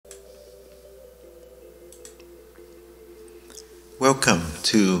Welcome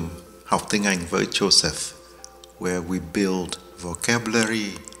to Học tiếng Anh với Joseph, where we build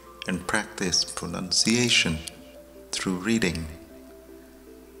vocabulary and practice pronunciation through reading.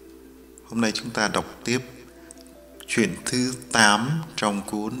 Hôm nay chúng ta đọc tiếp chuyện thứ 8 trong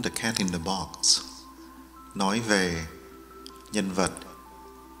cuốn The Cat in the Box, nói về nhân vật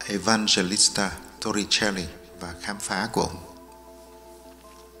Evangelista Torricelli và khám phá của ông.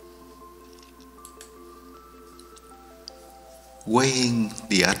 Weighing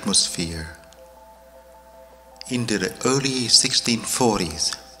the atmosphere. Into the early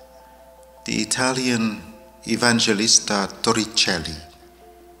 1640s, the Italian Evangelista Torricelli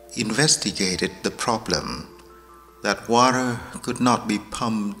investigated the problem that water could not be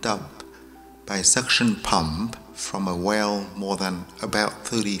pumped up by suction pump from a well more than about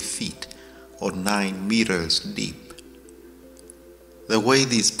 30 feet or 9 meters deep. The way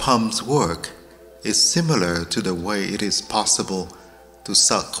these pumps work is similar to the way it is possible to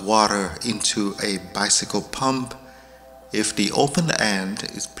suck water into a bicycle pump if the open end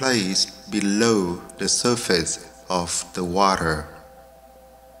is placed below the surface of the water.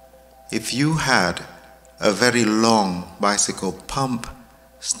 If you had a very long bicycle pump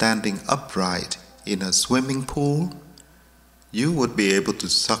standing upright in a swimming pool, you would be able to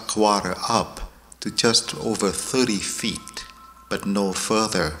suck water up to just over 30 feet, but no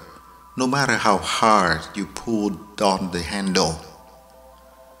further, no matter how hard you pulled on the handle.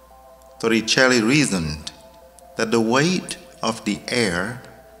 Torricelli reasoned that the weight of the air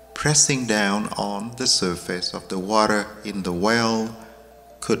pressing down on the surface of the water in the well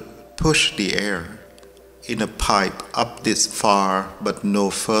could push the air in a pipe up this far but no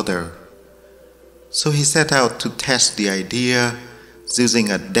further. So he set out to test the idea using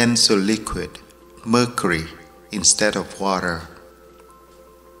a denser liquid, mercury, instead of water.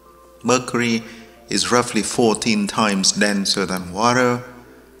 Mercury is roughly 14 times denser than water,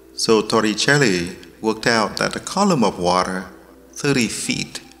 so Torricelli worked out that a column of water 30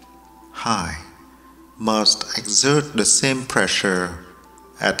 feet high must exert the same pressure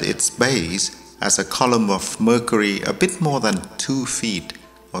at its base as a column of mercury a bit more than 2 feet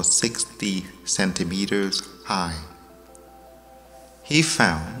or 60 centimeters high. He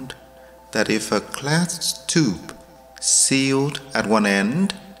found that if a glass tube sealed at one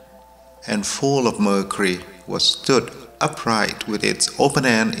end and full of mercury was stood upright with its open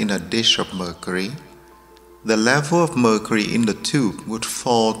end in a dish of mercury, the level of mercury in the tube would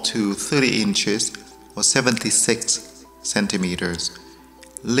fall to 30 inches or 76 centimeters,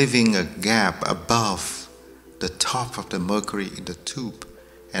 leaving a gap above the top of the mercury in the tube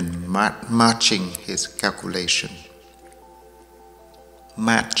and matching his calculation.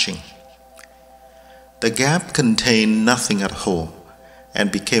 Matching. The gap contained nothing at all and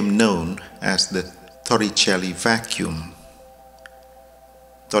became known as the Torricelli vacuum.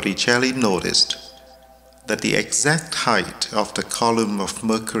 Torricelli noticed that the exact height of the column of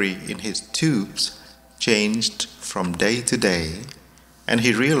mercury in his tubes changed from day to day, and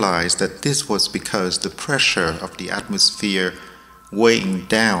he realized that this was because the pressure of the atmosphere weighing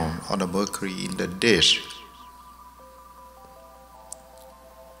down on the mercury in the dish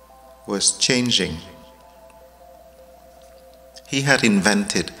was changing. He had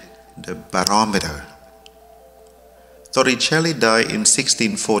invented the barometer. Torricelli died in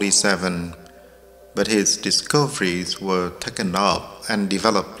 1647, but his discoveries were taken up and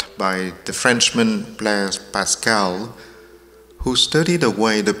developed by the Frenchman Blaise Pascal, who studied the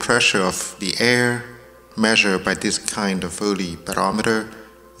way the pressure of the air measured by this kind of early barometer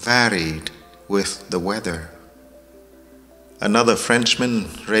varied with the weather. Another Frenchman,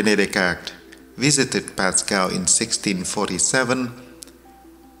 René Descartes, visited Pascal in 1647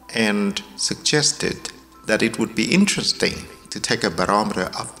 and suggested that it would be interesting to take a barometer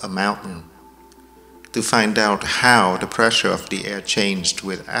up a mountain to find out how the pressure of the air changed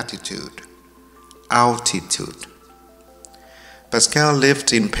with altitude. Pascal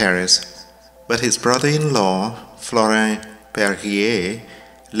lived in Paris, but his brother-in-law, Florent Perrier,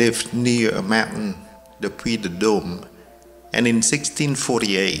 lived near a mountain, the Puy de Dôme, and in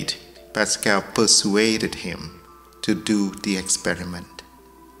 1648, Pascal persuaded him to do the experiment.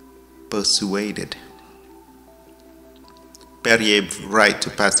 Persuaded. Perrier wrote to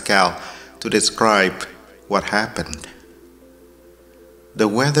Pascal to describe what happened. The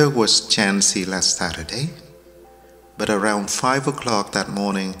weather was chancy last Saturday, but around 5 o'clock that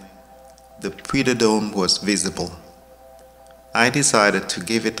morning, the Puy de Dôme was visible. I decided to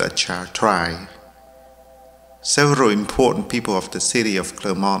give it a try. Several important people of the city of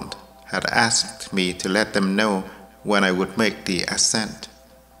Clermont had asked me to let them know when I would make the ascent.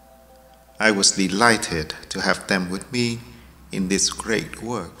 I was delighted to have them with me in this great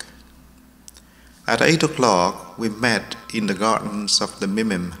work. At 8 o'clock, we met in the gardens of the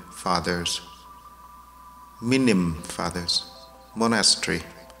Minim Fathers Monastery,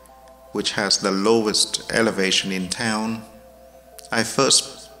 which has the lowest elevation in town. I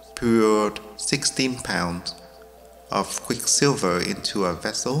first poured 16 pounds of quicksilver into a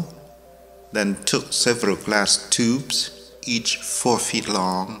vessel, then took several glass tubes, each 4 feet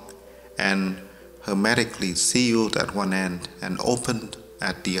long, and hermetically sealed at one end and opened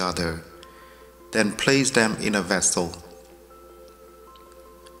at the other, then placed them in a vessel.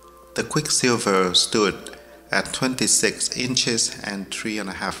 The quicksilver stood at 26 inches and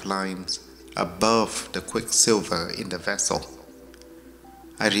 3.5 lines above the quicksilver in the vessel.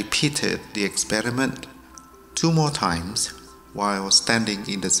 I repeated the experiment 2 more times while standing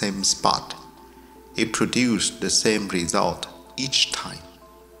in the same spot. It produced the same result each time.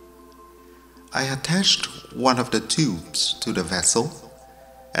 I attached one of the tubes to the vessel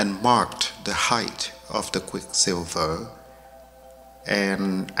and marked the height of the quicksilver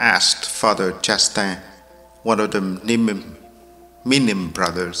and asked Father Chastain, one of the Minim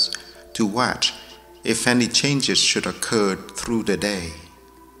brothers, to watch if any changes should occur through the day.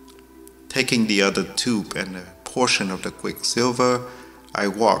 Taking the other tube and a portion of the quicksilver, I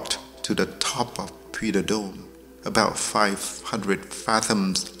walked to the top of Puy de Dôme, about 500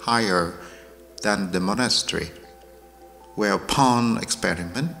 fathoms higher than the monastery, where upon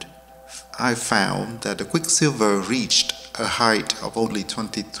experiment, I found that the quicksilver reached a height of only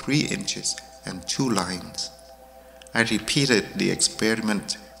 23 inches and 2 lines. I repeated the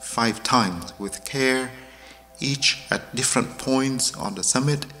experiment 5 times with care, each at different points on the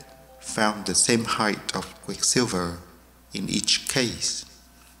summit, found the same height of quicksilver in each case.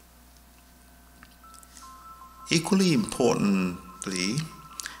 Equally importantly,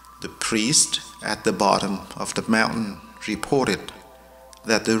 the priest at the bottom of the mountain reported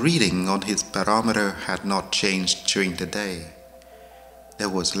that the reading on his barometer had not changed during the day. There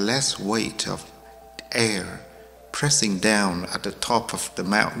was less weight of air pressing down at the top of the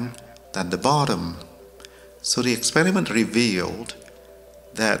mountain than the bottom. So the experiment revealed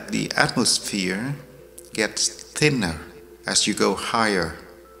that the atmosphere gets thinner as you go higher,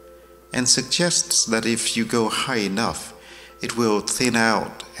 and suggests that if you go high enough, it will thin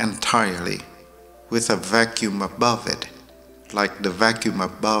out entirely with a vacuum above it, like the vacuum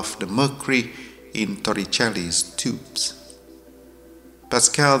above the mercury in Torricelli's tubes.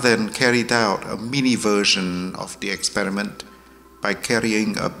 Pascal then carried out a mini version of the experiment by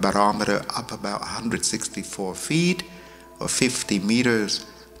carrying a barometer up about 164 feet or 50 meters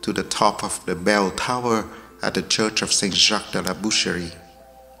to the top of the bell tower at the Church of Saint Jacques de la Boucherie.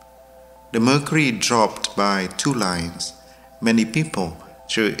 The mercury dropped by 2 lines. Many people,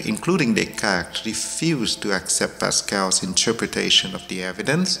 including Descartes, refused to accept Pascal's interpretation of the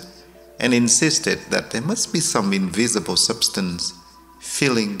evidence and insisted that there must be some invisible substance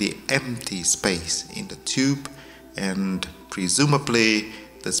filling the empty space in the tube and presumably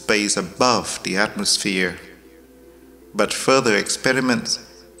the space above the atmosphere. But further experiments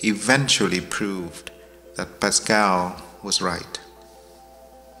eventually proved that Pascal was right.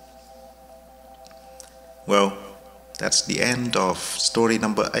 Well, that's the end of story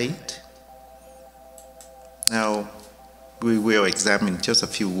number 8. Now, we will examine just a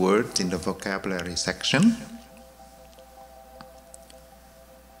few words in the vocabulary section.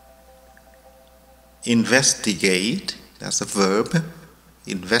 Investigate, that's a verb.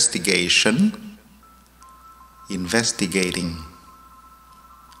 Investigation, investigating.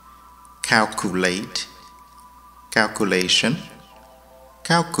 Calculate, calculation,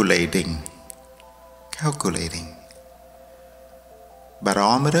 calculating, calculating.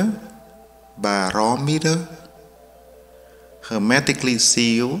 Barometer, barometer. Hermetically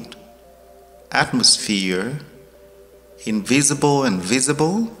sealed, atmosphere, invisible and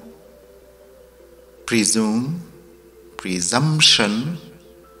visible. Presume, presumption,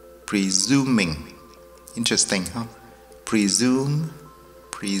 presuming. Interesting, huh? Presume,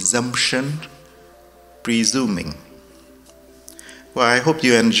 presumption, presuming. Well, I hope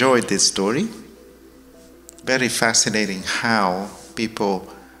you enjoyed this story. Very fascinating how people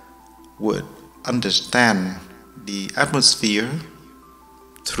would understand the atmosphere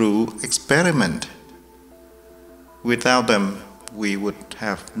through experiment. Without them, we would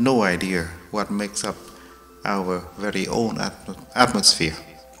have no idea what makes up our very own atmosphere.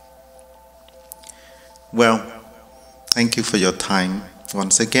 Well, thank you for your time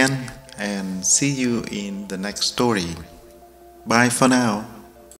once again, and see you in the next story. Bye for now.